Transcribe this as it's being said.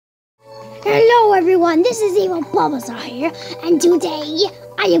Hello everyone, this is Evil Bulbasaur here, and today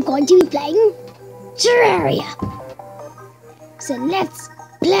I am going to be playing Terraria. So let's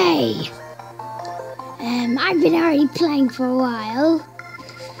play. I've been already playing for a while,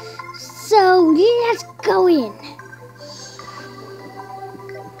 so let's go in.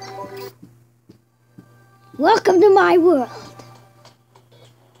 Welcome to my world.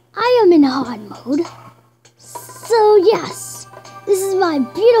 I am in hard mode, so yes, this is my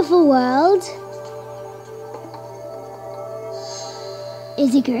beautiful world.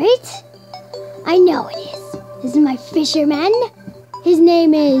 Is it great? I know it is. This is my fisherman. His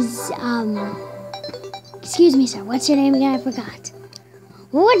name is, excuse me, sir. What's your name again? I forgot.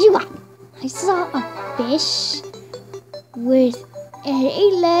 What do you want? I saw a fish with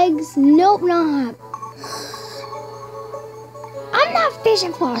 8 legs. Nope, not. I'm not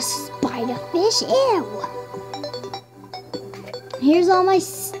fishing for a spider fish. Ew. Here's all my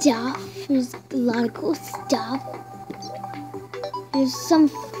stuff. There's a lot of cool stuff. There's some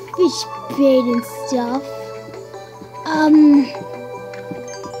fish bait and stuff.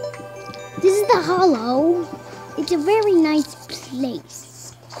 This is the Hollow. It's a very nice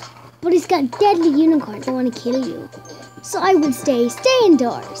place. But it's got deadly unicorns that want to kill you. So I would stay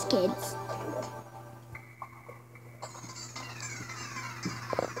indoors, kids.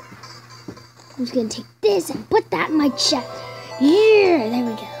 I'm just gonna take this and put that in my chest. Yeah, there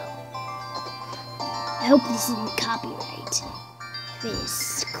we go. I hope this isn't copyright.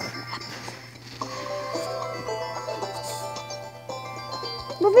 This crap.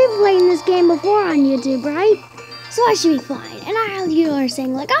 But we've played this game before on YouTube, right? So I should be fine. And I heard you are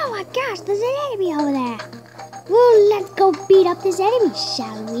saying like, oh my gosh, there's an enemy over there. Well, let's go beat up this enemy,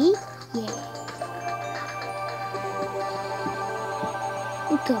 shall we? Yeah.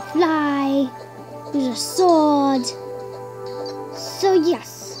 Let's go fly. There's a sword. So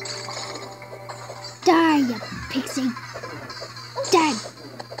yes. Die, you pixie. Die.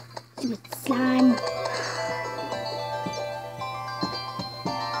 Stupid slime.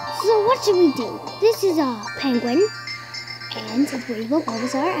 So what should we do? This is a penguin. And since we're evil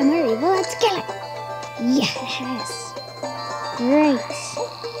Bulbasaur and we're evil, let's kill it. Yes. Great.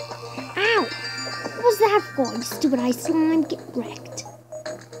 Ow. What was that for? You stupid ice slime. Get wrecked.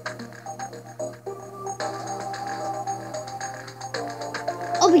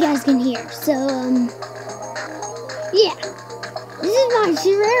 Hope you guys can hear. So, yeah. This is my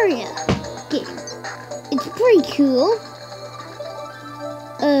Terraria game. It's pretty cool.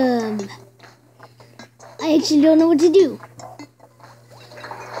 I actually don't know what to do.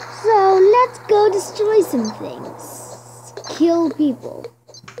 So, let's go destroy some things. Kill people.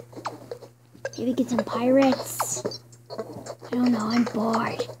 Maybe get some pirates. I don't know, I'm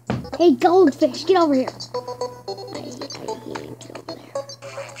bored. Hey, goldfish, get over here. I can't get over there.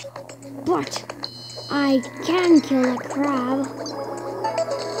 But I can kill a crab.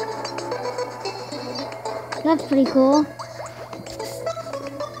 That's pretty cool.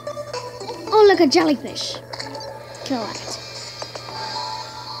 Oh, look, a jellyfish. Kill that.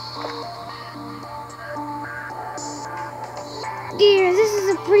 Dear, this is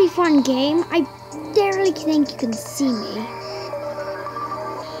a pretty fun game. I barely think you can see me.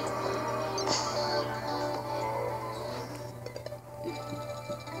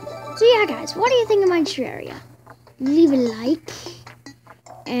 So yeah, guys, what do you think of my Terraria? Leave a like.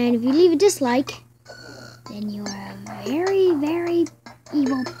 And if you leave a dislike, then you are a very, very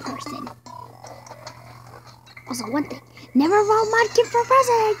evil person. Also, one thing, never vote Mudkip for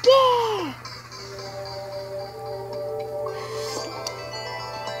president, yeah!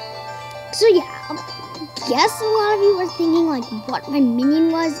 So yeah, I guess a lot of you are thinking like what my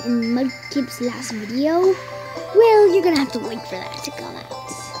minion was in Mudkip's last video. Well, you're gonna have to wait for that to come out.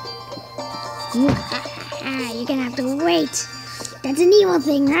 You're gonna have to wait. That's an evil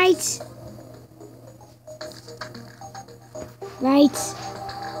thing, right? Right?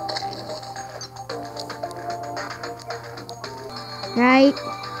 Right?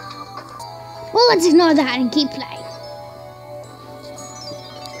 Well, let's ignore that and keep playing.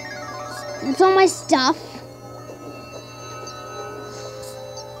 That's all my stuff.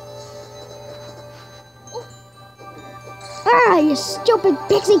 Ah, you stupid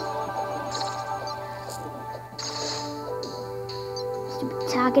pixie! Stupid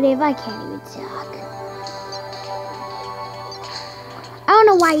talkative, I can't even talk. I don't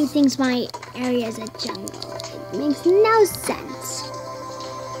know why he thinks my area is a jungle. It makes no sense.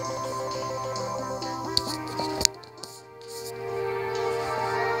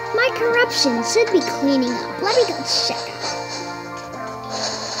 My corruption should be cleaning up. Let me go check.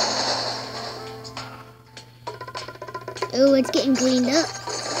 Oh, it's getting cleaned up.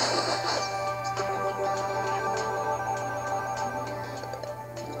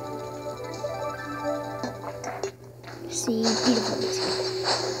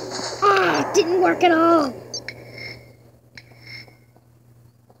 Didn't work at all.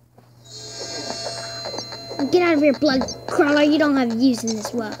 Get out of here, blood crawler. You don't have use in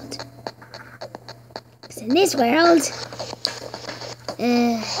this world. Because in this world,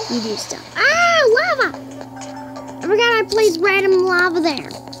 you do stuff. Ah, lava! I forgot I placed random lava there.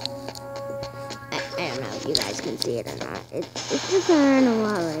 I don't know if you guys can see it or not. It's just a random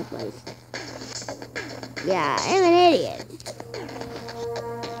lava I placed. Yeah, I'm an idiot.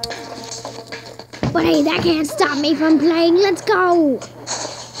 But hey, that can't stop me from playing. Let's go!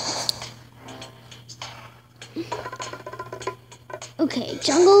 Okay,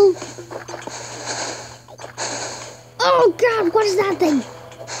 jungle. Oh god, what is that thing?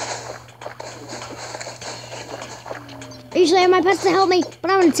 Usually I have my pets to help me, but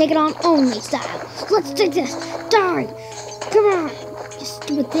I'm gonna take it on only style. Let's take this. Die! Come on! You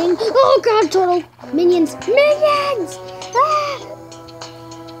stupid thing. Oh god, turtle! Minions! Minions! Ah!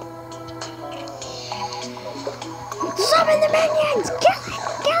 Summon the minions! Kill it!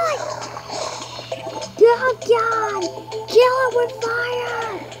 Kill it! Oh god! Kill it with fire!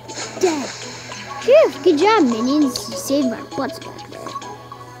 Dead. Phew, good job, minions. You saved my butts back there.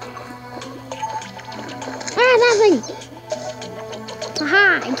 Ah, that thing! Aha!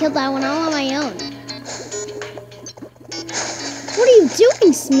 I killed that one all on my own. What are you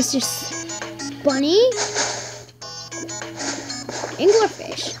doing, Mr. Bunny?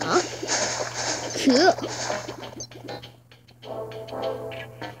 Anglerfish, huh? Cool.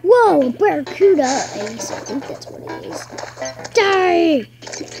 Whoa, barracuda. At least I think that's what it is. Die!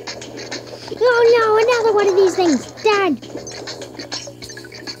 Oh no, another one of these things. Dead.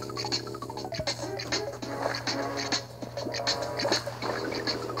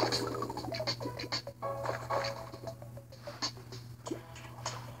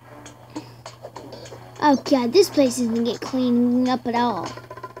 Oh god, this place isn't get cleaned up at all.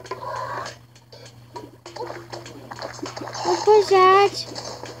 What was that?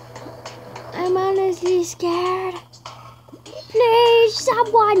 I'm honestly scared. Please,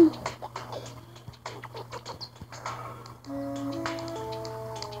 someone!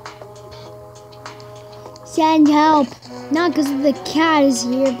 Send help! Not because the cat is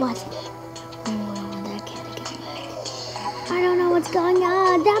here, but oh, I don't want that cat to come back. I don't know what's going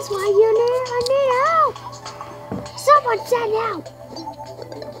on. That's why I need help! Someone send help!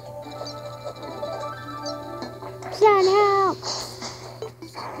 Send help!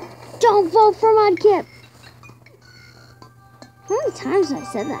 Don't vote for Mudkip! How many times have I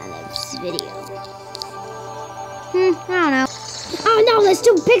said that in this video? I don't know. Oh no, there's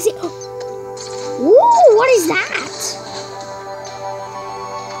two pixie! Ooh, what is that?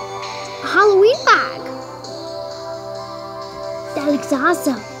 A Halloween bag! That looks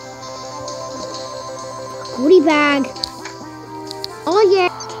awesome. Goodie bag. Oh yeah.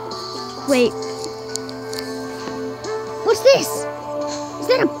 Wait. What's this? Is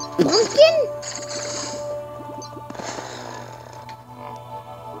that a pumpkin?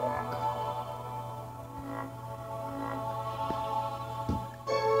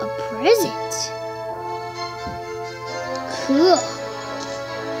 A present. Cool.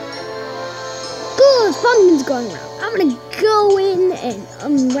 Cool, there's pumpkins going around. I'm gonna go in and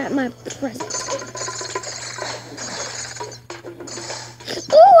unwrap my present.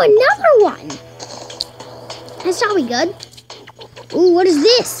 Ooh, another one! That's probably good. Ooh, what is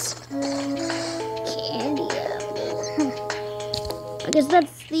this? Candy apple. I guess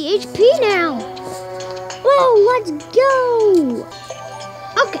that's the HP now. Whoa, let's go!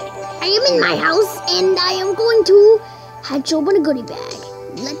 Okay, I am in my house and I am going to hatch open a goodie bag.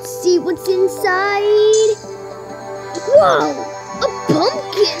 Let's see what's inside. Whoa, a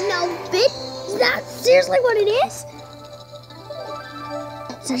pumpkin outfit? Is that seriously what it is?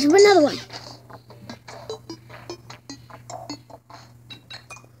 Let's hatch up another one.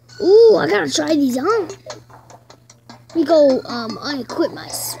 Ooh, I gotta try these on. Let me go unequip my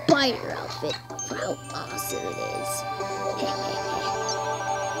spider outfit for how awesome it is.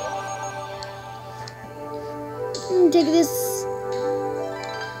 Take this.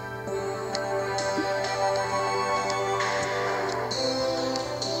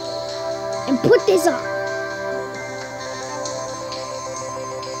 And put this on.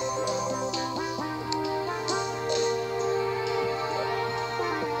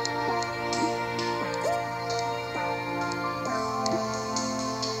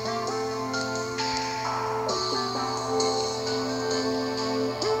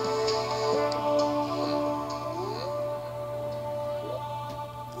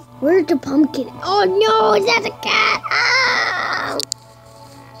 Where's the pumpkin? Oh no, is that a cat? Oh!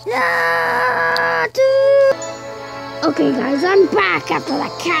 No! Okay, guys, I'm back after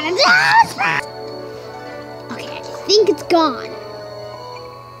that cat. Okay, I think it's gone.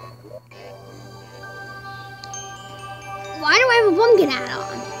 Why do I have a pumpkin hat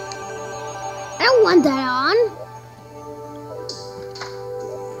on? I don't want that on.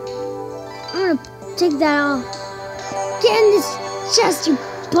 I'm gonna take that off. Get in this chest, you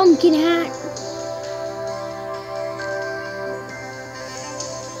pumpkin hat.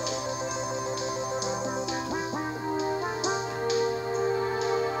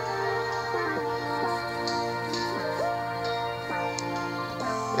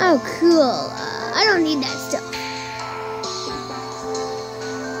 Oh, cool. I don't need that stuff.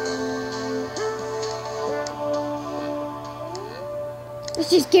 Let's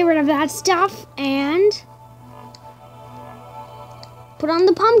just get rid of that stuff and put on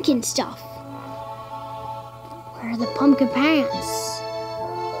the pumpkin stuff. Where are the pumpkin pants?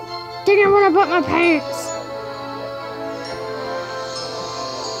 Dang it, where I put my pants?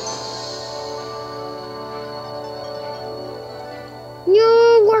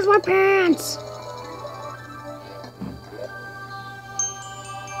 No, where's my pants?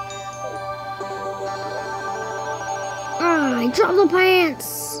 Ah, I dropped the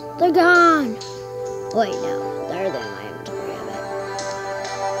pants. They're gone. Wait, no, they're in my inventory. I bet.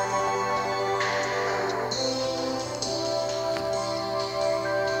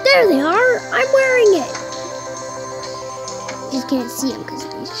 There they are. I'm wearing it. Just can't see them because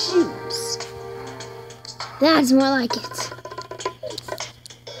of these shoes. That's more like it.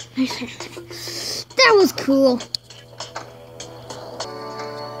 That was cool.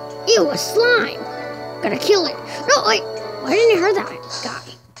 Ew, a slime. Gotta kill it. No, wait. Why didn't I hurt that guy?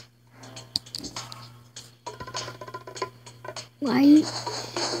 Why?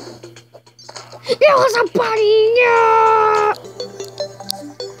 It was a buddy. Yeah.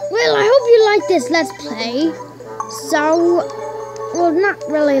 Well, I hope you like this Let's Play. So, well, not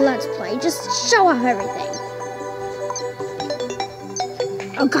really Let's Play. Just show off everything.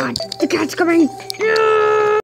 Oh God, the cat's coming. No!